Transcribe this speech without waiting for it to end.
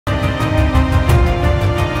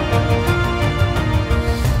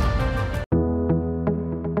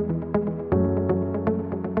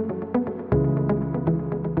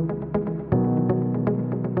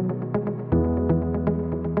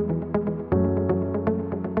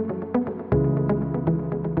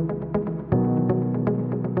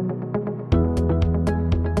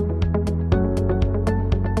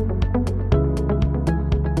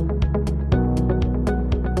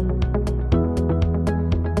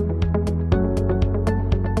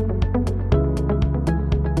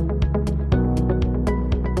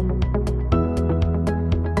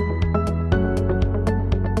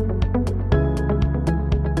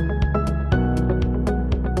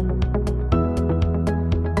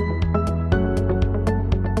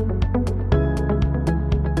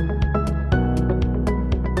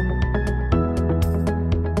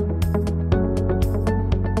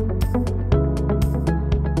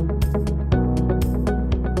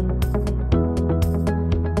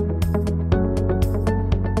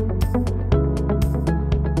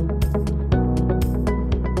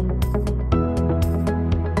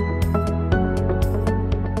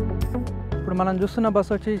మనం చూస్తున్న బస్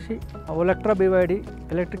వచ్చేసి Olectra BYD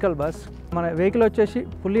ఎలక్ట్రికల్ బస్. మన వెహికల్ వచ్చేసి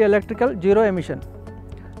ఫుల్లీ ఎలక్ట్రికల్, జీరో ఎమిషన్.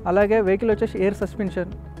 అలాగే వెహికల్ వచ్చేసి ఎయిర్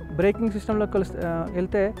సస్పెన్షన్. బ్రేకింగ్ సిస్టంలోకి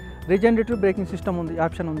వెళ్తే రీజనరేటివ్ బ్రేకింగ్ సిస్టమ్ ఉంది,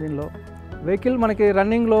 ఆప్షన్ ఉంది దీనిలో. వెహికల్ మనకి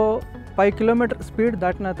రన్నింగ్లో 5 కిలోమీటర్ స్పీడ్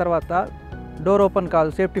దాటిన తర్వాత డోర్ ఓపెన్ కాదు,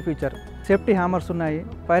 సేఫ్టీ ఫీచర్. సేఫ్టీ హ్యామర్స్ ఉన్నాయి,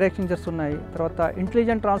 ఫైర్ ఎక్స్టింగ్విషర్స్ ఉన్నాయి. తర్వాత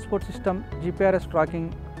intelligent transport system, GPS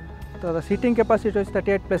tracking. తర్వాత సీటింగ్ కెపాసిటీ వచ్చి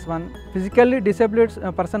 38+1. ఫిజికల్లీ డిసేబుల్డ్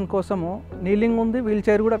పర్సన్ కోసము నీలింగ్ ఉంది, వీల్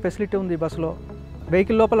చైర్ కూడా ఫెసిలిటీ ఉంది బస్సులో.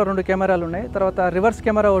 వెహికల్ లోపల 2 కెమెరాలు ఉన్నాయి. తర్వాత రివర్స్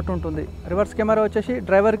కెమెరా ఒకటి ఉంటుంది. రివర్స్ కెమెరా వచ్చేసి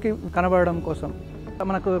డ్రైవర్కి కనబడడం కోసం.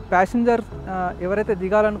 మనకు ప్యాసింజర్ ఎవరైతే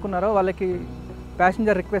దిగాలనుకున్నారో వాళ్ళకి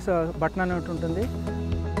ప్యాసింజర్ రిక్వెస్ట్ బటన్ అనేది ఉంటుంది.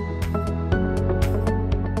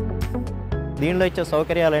 దీనిలో ఇచ్చే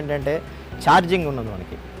సౌకర్యాలు ఏంటంటే ఛార్జింగ్ ఉన్నది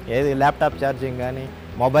మనకి, ఏది ల్యాప్టాప్ ఛార్జింగ్ కానీ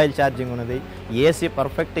మొబైల్ ఛార్జింగ్ ఉన్నది, ఏసీ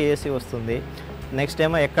పర్ఫెక్ట్ ఏసీ వస్తుంది. నెక్స్ట్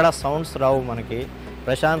ఏమో ఎక్కడ సౌండ్స్ రావు, మనకి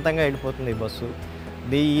ప్రశాంతంగా వెళ్ళిపోతుంది బస్సు.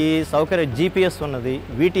 ఈ సౌకర్యం GPS ఉన్నది,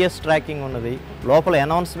 VTS ట్రాకింగ్ ఉన్నది, లోపల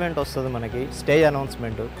అనౌన్స్మెంట్ వస్తుంది మనకి, స్టేజ్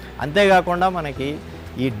అనౌన్స్మెంట్. అంతేకాకుండా మనకి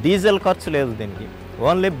ఈ డీజిల్ ఖర్చు లేదు దీనికి,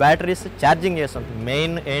 ఓన్లీ బ్యాటరీస్ ఛార్జింగ్ చేస్తుంది.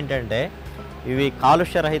 మెయిన్ ఏంటంటే ఇవి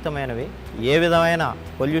కాలుష్యరహితమైనవి, ఏ విధమైన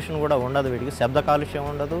పొల్యూషన్ కూడా ఉండదు వీటికి, శబ్ద కాలుష్యం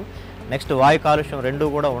ఉండదు, నెక్స్ట్ వాయు కాలుష్యం రెండూ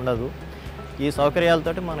కూడా ఉండదు. ఈ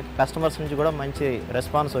సౌకర్యాలతోటి మనకి కస్టమర్స్ నుంచి కూడా మంచి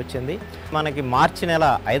రెస్పాన్స్ వచ్చింది. మనకి మార్చి నెల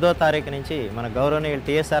 5వ తారీఖు నుంచి మన గౌరవనీయులు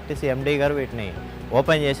TSRTC MD గారు వీటిని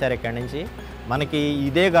ఓపెన్ చేశారు. ఇక్కడి నుంచి మనకి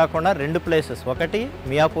ఇదే కాకుండా 2 ప్లేసెస్, ఒకటి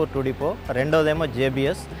మియాపూర్ 2 డిపో, రెండోదేమో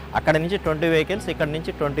JBS. అక్కడ నుంచి 20 వెహికల్స్, ఇక్కడ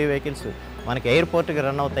నుంచి 20 వెహికల్స్ మనకి ఎయిర్పోర్ట్కి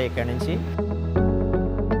రన్ అవుతాయి ఇక్కడి నుంచి.